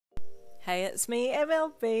Hey, it's me,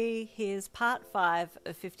 MLB. Here's part 5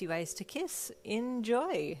 of 50 Ways to Kiss.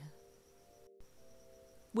 Enjoy!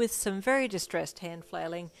 With some very distressed hand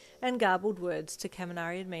flailing and garbled words to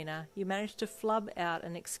Kaminari and Mina, you managed to flub out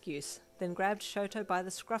an excuse, then grabbed Shoto by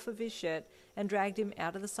the scruff of his shirt and dragged him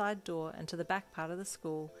out of the side door and to the back part of the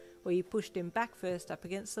school, where you pushed him back first up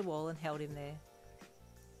against the wall and held him there.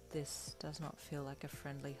 "This does not feel like a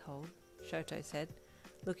friendly hold," Shoto said,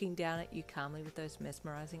 looking down at you calmly with those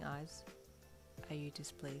mesmerizing eyes. "Are you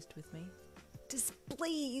displeased with me?"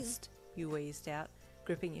 "Displeased?" you wheezed out,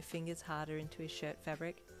 gripping your fingers harder into his shirt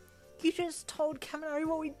fabric. "You just told Kaminari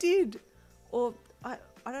what we did! Or, I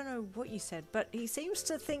don't know what you said, but he seems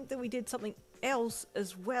to think that we did something else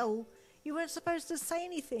as well. You weren't supposed to say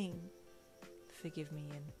anything." "Forgive me,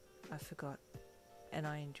 Yin. I forgot. And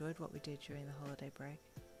I enjoyed what we did during the holiday break."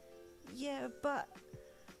 "Yeah, but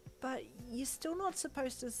you're still not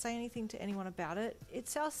supposed to say anything to anyone about it.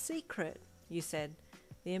 It's our secret," you said,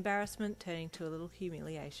 the embarrassment turning to a little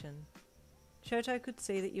humiliation. Shoto could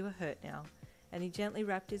see that you were hurt now, and he gently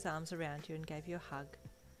wrapped his arms around you and gave you a hug.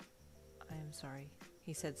 "I am sorry,"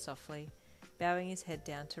 he said softly, bowing his head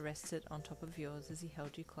down to rest it on top of yours as he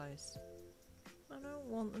held you close. "I don't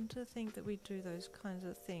want them to think that we do those kinds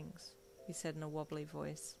of things," he said in a wobbly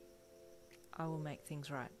voice. "I will make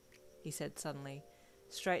things right," he said suddenly,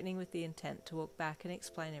 straightening with the intent to walk back and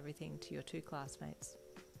explain everything to your two classmates.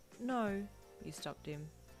 "No," you stopped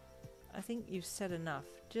him. "I think you've said enough.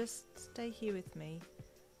 Just stay here with me.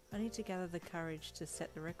 I need to gather the courage to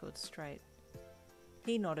set the record straight."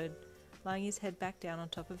 He nodded, lying his head back down on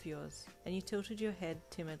top of yours, and you tilted your head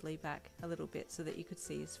timidly back a little bit so that you could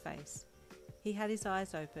see his face. He had his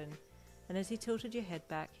eyes open, and as he tilted your head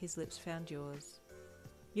back, his lips found yours.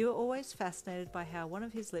 You were always fascinated by how one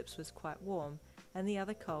of his lips was quite warm and the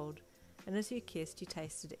other cold, and as you kissed, you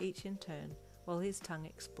tasted each in turn while his tongue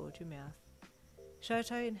explored your mouth.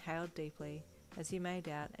 Shoto inhaled deeply as he made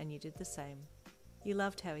out, and you did the same. You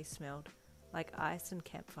loved how he smelled, like ice and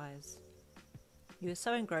campfires. You were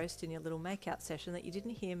so engrossed in your little make-out session that you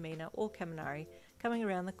didn't hear Mina or Kaminari coming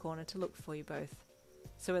around the corner to look for you both.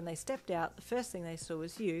 So when they stepped out, the first thing they saw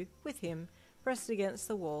was you, with him, pressed against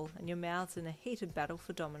the wall, and your mouths in a heated battle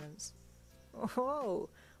for dominance. "Oh,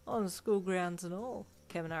 on school grounds and all,"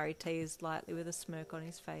 Kaminari teased lightly with a smirk on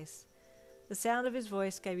his face. The sound of his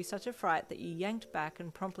voice gave you such a fright that you yanked back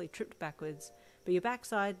and promptly tripped backwards, but your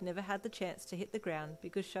backside never had the chance to hit the ground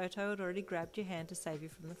because Shoto had already grabbed your hand to save you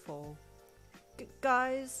from the fall.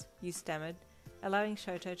 "Guys," you stammered, allowing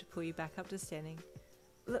Shoto to pull you back up to standing.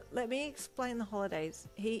 Let me explain the holidays.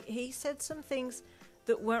 He said some things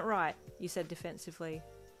that weren't right," you said defensively.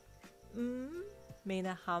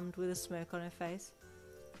 Mina hummed with a smirk on her face.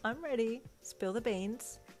 "I'm ready. Spill the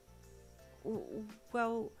beans."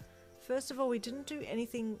 "Well, first of all, we didn't do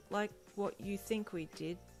anything like what you think we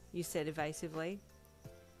did," you said evasively.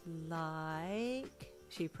 "Like?"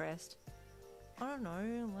 she pressed. "I don't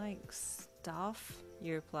know, like stuff,"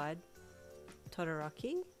 you replied.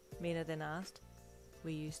 "Todoroki?" Mina then asked.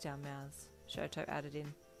 "We used our mouths," Shoto added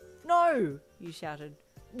in. "No!" you shouted.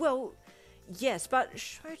 "Well, yes, but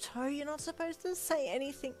Shoto, you're not supposed to say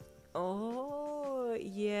anything." "Oh,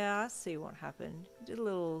 yeah, I see what happened. You did a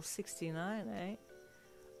little 69, eh?"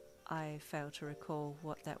 "I fail to recall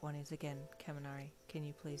what that one is again, Kaminari. Can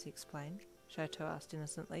you please explain?" Shoto asked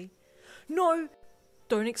innocently. "No!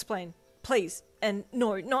 Don't explain, please. And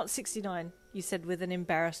no, not 69, you said with an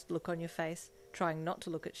embarrassed look on your face, trying not to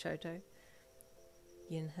look at Shoto.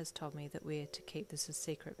 "Yin has told me that we are to keep this a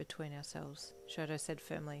secret between ourselves," Shoto said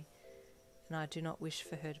firmly, "and I do not wish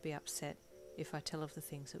for her to be upset if I tell of the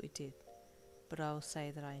things that we did. But I will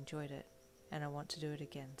say that I enjoyed it, and I want to do it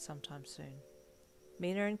again sometime soon."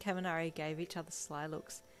 Mina and Kaminari gave each other sly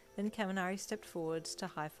looks, then Kaminari stepped forwards to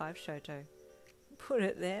high-five Shoto. "Put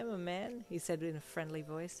it there, my man," he said in a friendly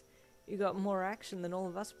voice. "You got more action than all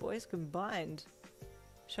of us boys combined."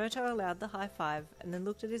 Shoto allowed the high-five and then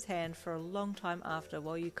looked at his hand for a long time after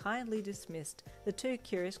while you kindly dismissed the two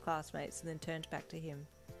curious classmates and then turned back to him.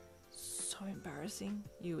 "So embarrassing,"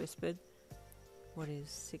 you whispered. "What is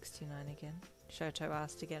 69 again?" Shoto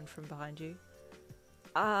asked again from behind you.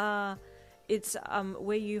 It's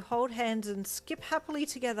where you hold hands and skip happily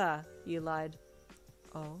together," you lied.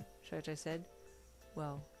 "Oh," Shoto said.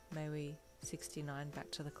 "Well, may we 69 back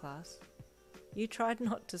to the class?" You tried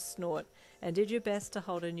not to snort and did your best to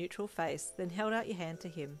hold a neutral face, then held out your hand to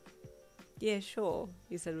him. "Yeah, sure,"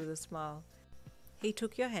 you said with a smile. He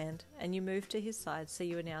took your hand and you moved to his side so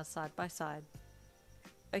you were now side by side.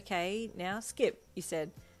 "Okay, now skip," you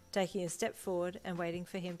said, taking a step forward and waiting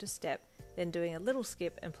for him to step, then doing a little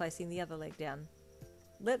skip and placing the other leg down.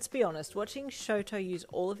 let's be honest, watching Shoto use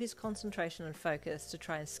all of his concentration and focus to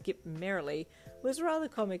try and skip merrily was rather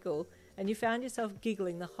comical, and you found yourself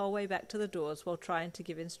giggling the whole way back to the doors while trying to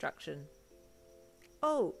give instruction.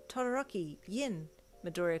 "Oh, Todoroki, Yin,"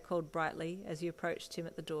 Midoriya called brightly as you approached him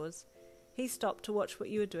at the doors. He stopped to watch what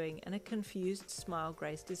you were doing, and a confused smile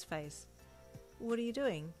graced his face. "What are you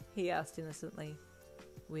doing?" he asked innocently.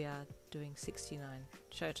 "We are doing 69,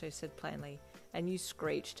 Shoto said plainly, and you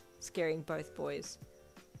screeched, scaring both boys.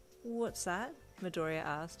 "What's that?" Midoriya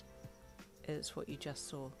asked. "It's what you just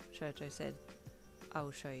saw," Shoto said. "I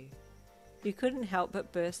will show you." You couldn't help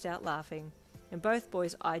but burst out laughing, and both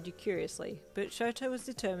boys eyed you curiously, but Shoto was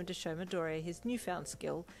determined to show Midoriya his newfound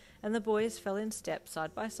skill, and the boys fell in step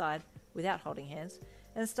side by side, without holding hands,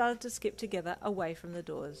 and started to skip together away from the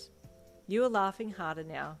doors. You were laughing harder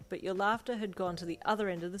now, but your laughter had gone to the other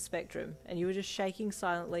end of the spectrum, and you were just shaking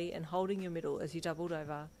silently and holding your middle as you doubled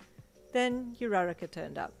over. Then Uraraka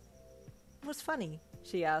turned up. "What's funny?"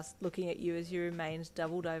 she asked, looking at you as you remained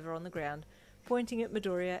doubled over on the ground, pointing at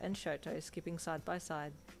Midoriya and Shoto skipping side by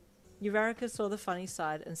side. Uraraka saw the funny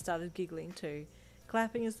side and started giggling too,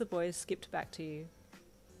 clapping as the boys skipped back to you.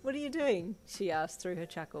 "What are you doing?" she asked through her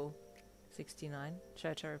chuckle. 69,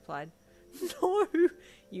 Shoto replied. "No!"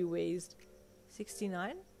 you wheezed.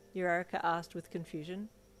 69? Uraraka asked with confusion.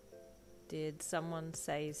 "Did someone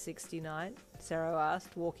say 69? Sero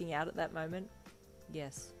asked, walking out at that moment.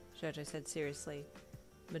 "Yes," Shoto said seriously.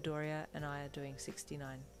 "Midoriya and I are doing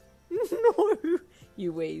 69. "No!"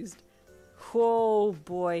 you wheezed. "Whoa,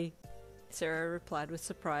 boy," Sero replied with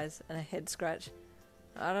surprise and a head scratch.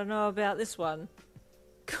 "I don't know about this one."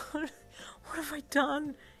 "God, what have I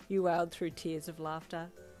done?" you wailed through tears of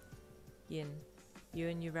laughter. "Yin, you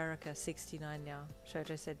and Uraraka 69 now,"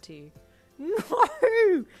 Shoto said to you.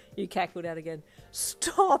 "No!" you cackled out again.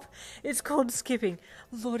 "Stop! It's called skipping.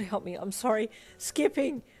 Lord help me, I'm sorry.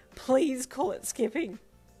 Skipping! Please call it skipping."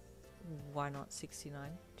 "Why not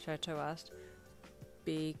 69? Shoto asked.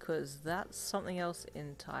 "Because that's something else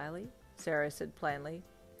entirely," Sero said plainly.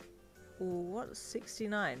 "What's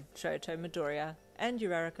 69? Shoto, Midoriya, and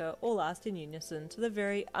Uraraka all asked in unison to the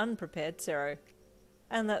very unprepared Sero.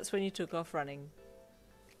 And that's when you took off running.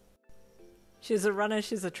 She's a runner,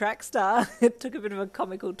 she's a track star. It took a bit of a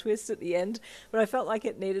comical twist at the end, but I felt like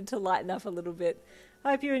it needed to lighten up a little bit.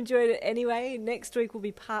 I hope you enjoyed it anyway. Next week will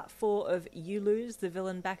be part 4 of You Lose, the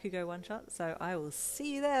villain Bakugo one-shot, so I will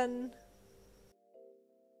see you then.